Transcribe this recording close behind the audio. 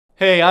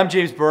Hey, I'm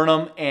James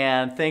Burnham,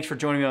 and thanks for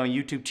joining me on my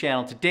YouTube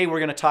channel. Today we're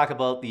going to talk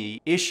about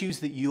the issues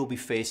that you'll be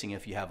facing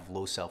if you have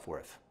low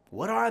self-worth.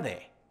 What are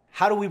they?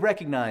 How do we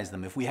recognize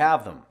them if we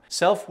have them?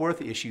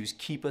 Self-worth issues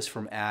keep us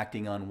from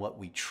acting on what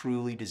we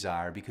truly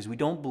desire because we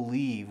don't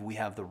believe we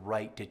have the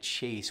right to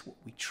chase what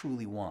we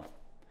truly want.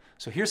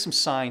 So here's some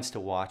signs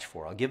to watch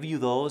for. I'll give you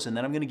those, and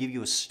then I'm going to give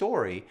you a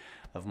story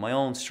of my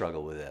own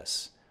struggle with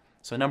this.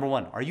 So number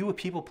one, are you a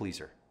people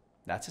pleaser?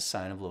 That's a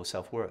sign of low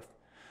self-worth.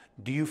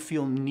 Do you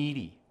feel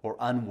needy or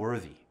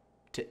unworthy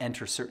to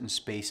enter certain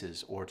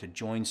spaces or to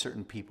join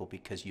certain people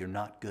because you're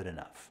not good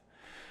enough?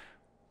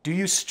 Do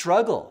you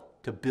struggle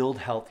to build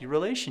healthy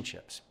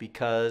relationships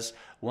because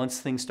once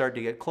things start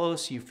to get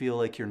close, you feel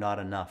like you're not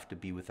enough to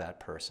be with that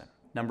person?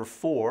 Number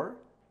four,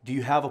 do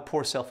you have a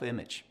poor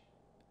self-image?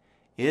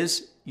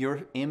 Is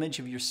your image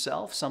of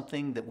yourself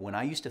something that when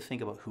I used to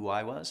think about who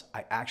I was,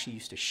 I actually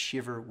used to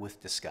shiver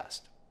with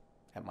disgust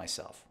at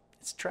myself?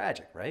 It's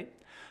tragic, right?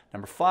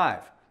 Number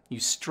five, you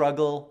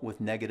struggle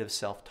with negative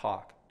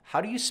self-talk. How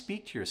do you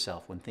speak to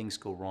yourself when things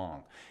go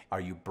wrong?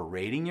 Are you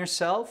berating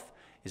yourself?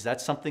 Is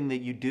that something that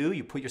you do?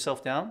 You put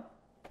yourself down?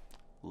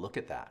 Look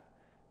at that.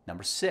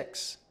 Number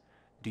six,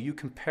 do you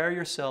compare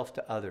yourself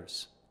to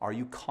others? Are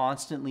you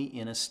constantly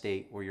in a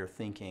state where you're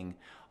thinking,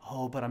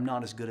 oh, but I'm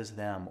not as good as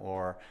them,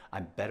 or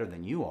I'm better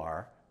than you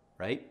are,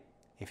 right?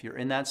 If you're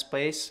in that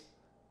space,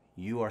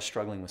 you are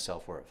struggling with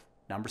self-worth.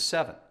 Number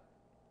seven,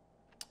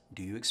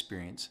 do you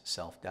experience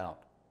self-doubt?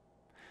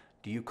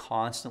 Do you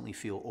constantly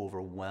feel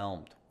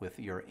overwhelmed with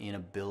your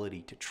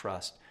inability to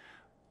trust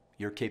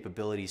your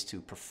capabilities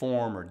to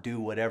perform or do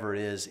whatever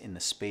it is in the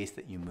space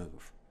that you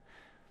move?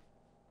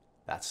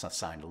 That's a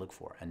sign to look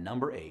for. And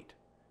number eight,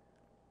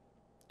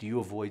 do you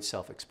avoid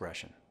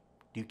self-expression?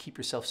 Do you keep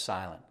yourself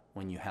silent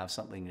when you have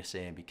something to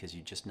say because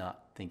you're just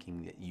not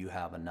thinking that you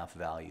have enough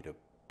value to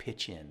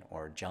pitch in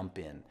or jump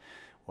in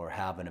or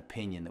have an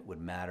opinion that would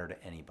matter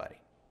to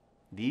anybody?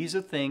 These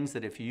are things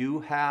that if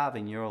you have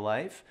in your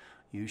life,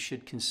 you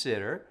should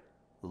consider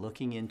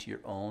looking into your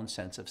own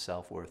sense of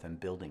self-worth and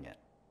building it.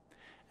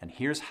 And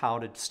here's how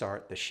to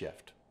start the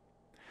shift.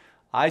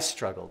 I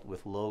struggled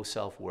with low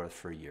self-worth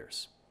for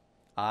years.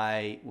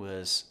 I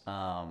was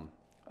a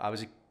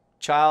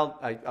child,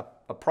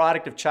 a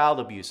product of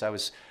child abuse. I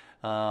was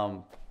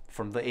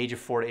from the age of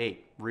 4 to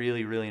 8,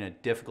 really in a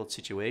difficult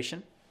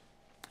situation.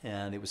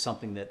 And it was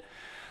something that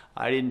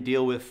I didn't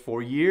deal with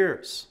for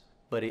years,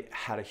 but it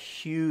had a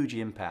huge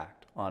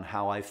impact on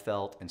how I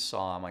felt and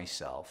saw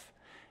myself.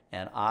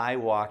 And I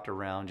walked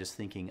around just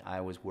thinking I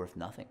was worth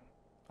nothing.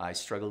 I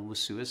struggled with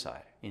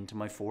suicide into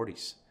my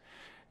 40s.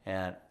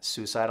 And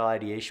suicidal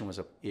ideation was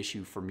an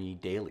issue for me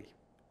daily.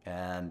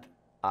 And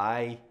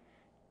I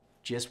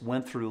just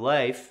went through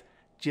life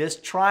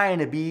just trying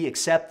to be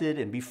accepted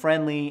and be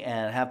friendly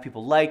and have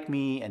people like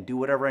me and do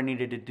whatever I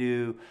needed to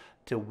do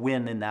to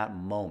win in that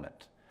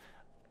moment.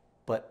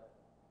 But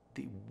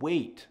the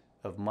weight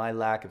of my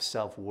lack of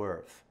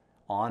self-worth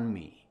on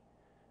me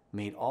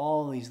made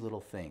all these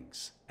little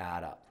things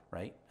add up,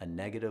 right? A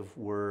negative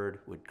word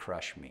would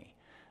crush me.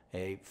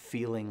 A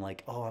feeling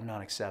like, oh, I'm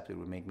not accepted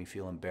would make me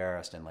feel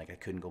embarrassed and like I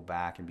couldn't go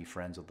back and be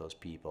friends with those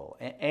people.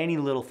 Any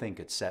little thing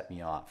could set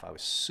me off. I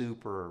was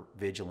super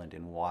vigilant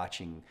in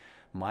watching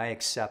my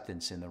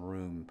acceptance in the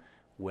room.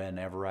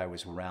 Whenever I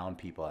was around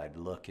people, I'd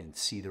look and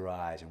see their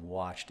eyes and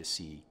watch to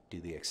see, do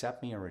they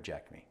accept me or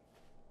reject me?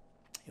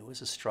 It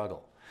was a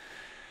struggle.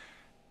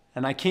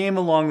 And I came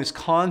along this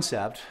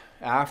concept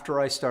after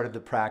I started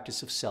the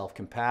practice of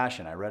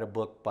self-compassion. I read a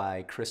book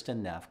by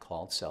Kristen Neff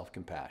called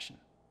Self-Compassion.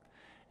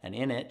 And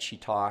in it, she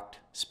talked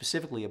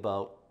specifically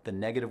about the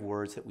negative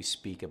words that we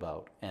speak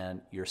about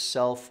and your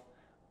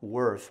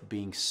self-worth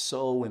being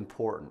so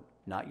important.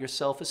 Not your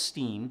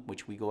self-esteem,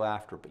 which we go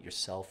after, but your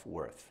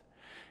self-worth.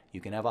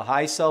 You can have a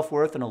high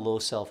self-worth and a low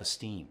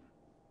self-esteem.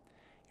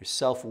 Your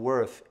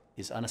self-worth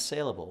is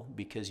unassailable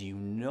because you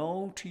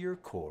know to your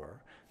core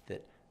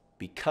that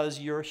because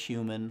you're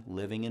human,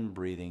 living and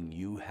breathing,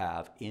 you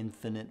have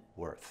infinite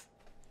worth.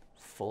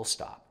 Full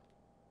stop.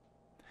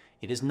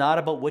 It is not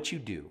about what you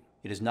do.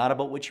 It is not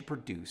about what you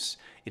produce.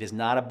 It is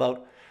not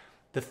about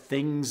the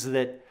things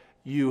that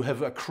you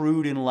have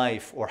accrued in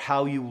life or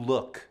how you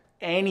look.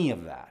 Any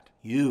of that.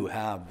 You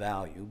have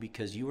value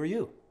because you are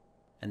you.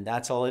 And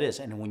that's all it is.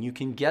 And when you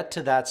can get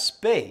to that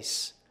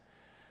space,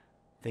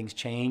 things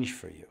change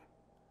for you.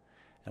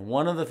 And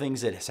one of the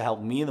things that has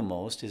helped me the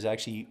most is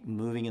actually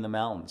moving in the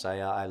mountains.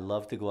 I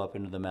love to go up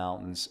into the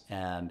mountains,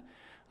 and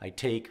I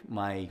take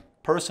my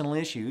personal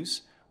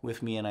issues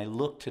with me and I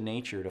look to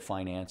nature to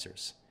find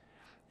answers.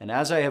 And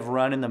as I have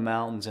run in the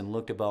mountains and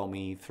looked about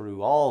me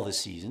through all the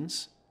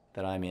seasons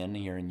that I'm in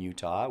here in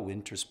Utah,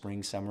 winter,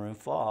 spring, summer, and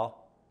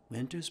fall,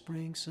 winter,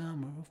 spring,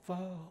 summer,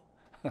 fall,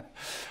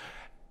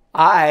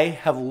 I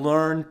have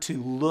learned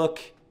to look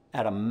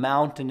at a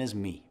mountain as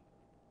me.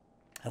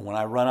 And when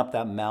I run up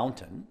that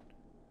mountain,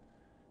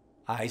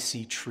 I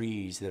see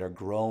trees that are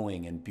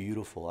growing and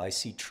beautiful. I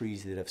see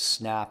trees that have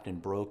snapped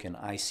and broken.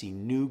 I see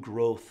new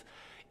growth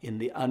in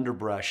the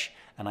underbrush,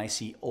 and I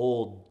see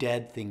old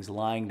dead things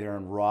lying there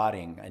and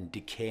rotting and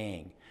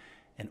decaying.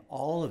 And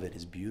all of it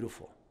is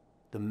beautiful.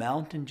 The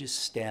mountain just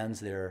stands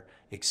there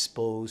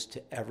exposed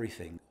to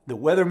everything. The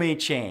weather may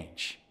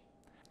change.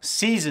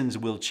 Seasons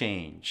will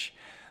change.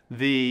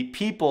 The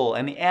people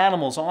and the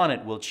animals on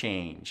it will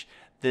change.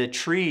 The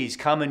trees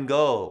come and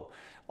go.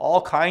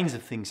 All kinds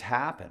of things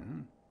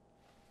happen.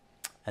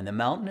 And the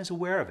mountain is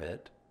aware of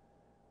it,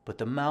 but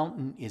the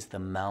mountain is the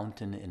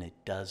mountain, and it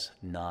does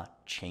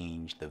not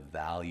change the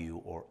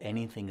value or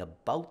anything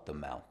about the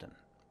mountain.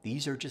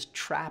 These are just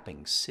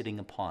trappings sitting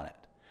upon it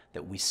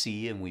that we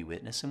see and we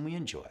witness and we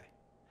enjoy.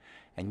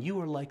 And you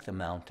are like the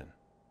mountain.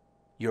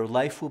 Your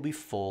life will be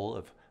full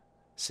of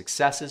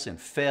successes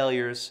and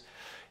failures.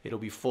 It'll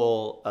be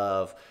full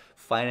of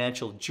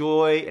financial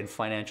joy and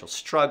financial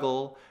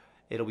struggle.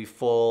 It'll be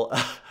full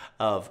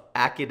of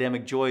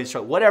academic joy,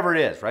 whatever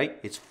it is, right?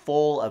 It's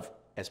full of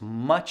as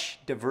much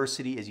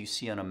diversity as you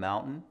see on a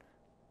mountain.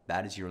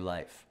 That is your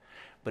life.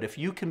 But if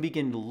you can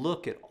begin to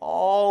look at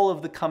all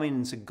of the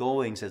comings and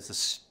goings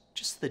as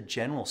just the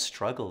general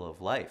struggle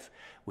of life,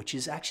 which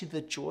is actually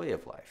the joy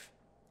of life.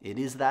 It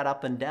is that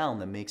up and down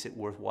that makes it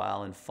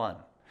worthwhile and fun.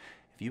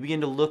 If you begin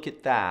to look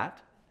at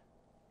that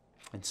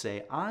and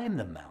say, I'm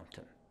the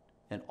mountain,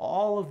 and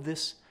all of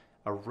this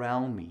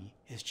around me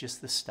is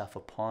just the stuff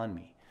upon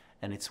me,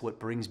 and it's what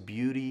brings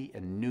beauty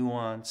and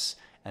nuance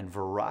and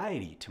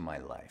variety to my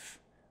life,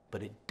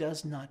 but it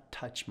does not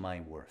touch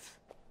my worth.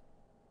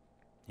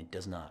 It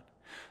does not.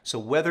 So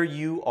whether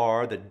you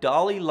are the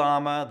Dalai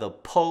Lama, the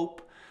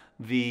Pope,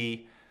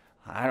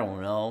 I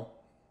don't know,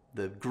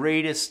 the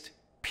greatest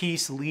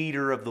peace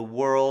leader of the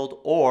world,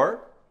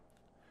 or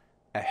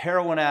a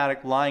heroin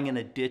addict lying in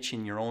a ditch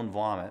in your own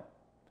vomit,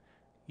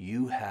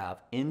 you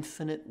have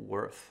infinite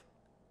worth.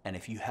 And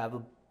if you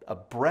have a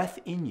breath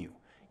in you,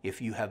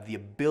 if you have the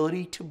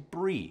ability to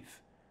breathe,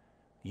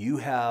 you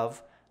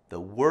have the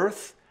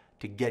worth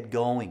to get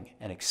going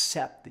and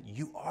accept that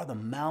you are the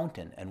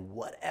mountain, and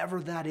whatever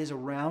that is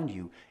around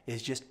you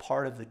is just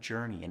part of the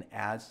journey and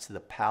adds to the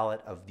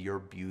palette of your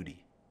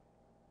beauty.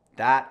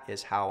 That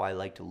is how I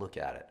like to look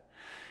at it.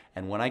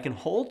 And when I can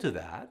hold to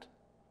that,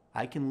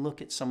 I can look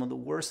at some of the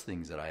worst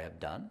things that I have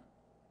done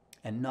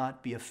and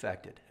not be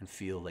affected and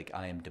feel like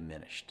I am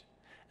diminished.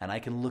 And I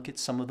can look at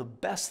some of the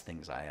best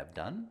things I have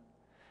done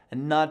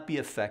and not be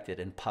affected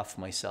and puff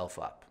myself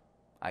up.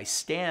 I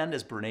stand,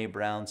 as Brene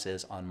Brown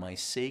says, on my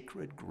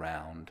sacred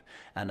ground,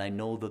 and I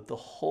know that the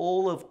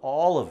whole of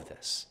all of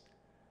this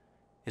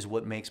is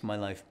what makes my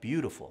life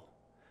beautiful,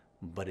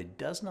 but it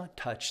does not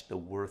touch the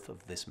worth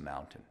of this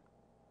mountain,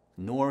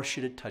 nor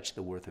should it touch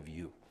the worth of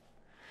you.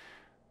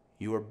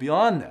 You are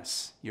beyond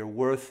this. Your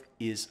worth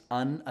is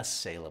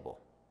unassailable,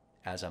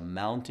 as a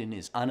mountain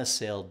is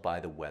unassailed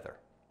by the weather.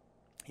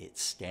 It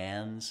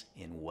stands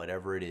in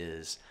whatever it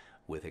is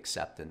with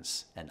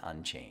acceptance and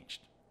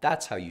unchanged.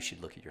 That's how you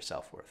should look at your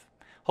self-worth.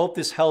 Hope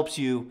this helps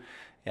you.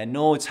 I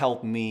know it's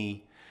helped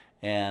me,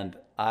 and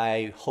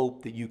I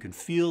hope that you can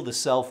feel the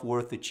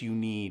self-worth that you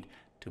need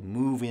to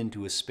move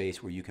into a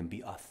space where you can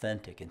be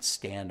authentic and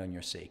stand on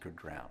your sacred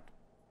ground.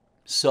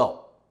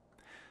 So,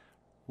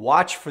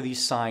 watch for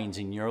these signs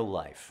in your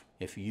life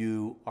if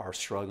you are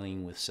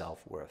struggling with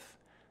self-worth.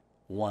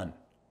 1,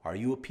 are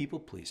you a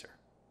people pleaser?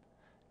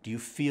 Do you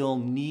feel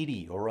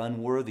needy or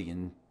unworthy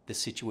in the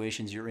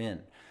situations you're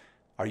in?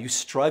 Are you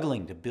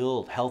struggling to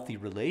build healthy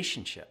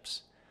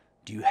relationships?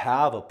 Do you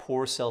have a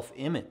poor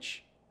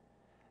self-image?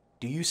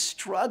 Do you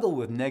struggle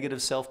with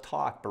negative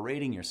self-talk,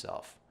 berating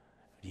yourself?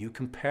 Do you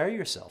compare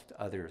yourself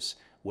to others,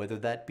 whether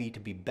that be to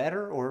be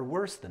better or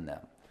worse than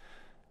them?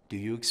 Do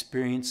you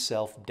experience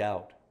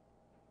self-doubt?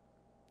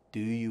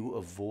 Do you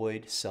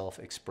avoid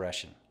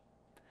self-expression?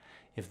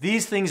 If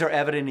these things are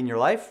evident in your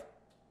life,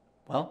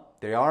 well,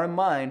 they are in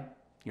mine.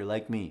 You're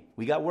like me.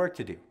 We got work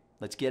to do.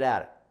 Let's get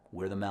at it.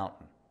 We're the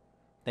mountain.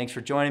 Thanks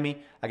for joining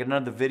me. I got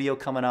another video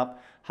coming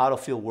up, how to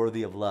feel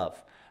worthy of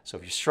love. So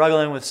if you're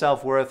struggling with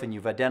self-worth and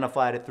you've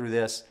identified it through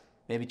this,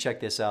 maybe check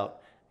this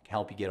out. It can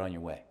help you get on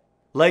your way.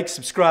 Like,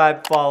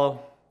 subscribe,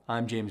 follow.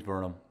 I'm James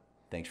Burnham.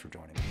 Thanks for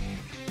joining me.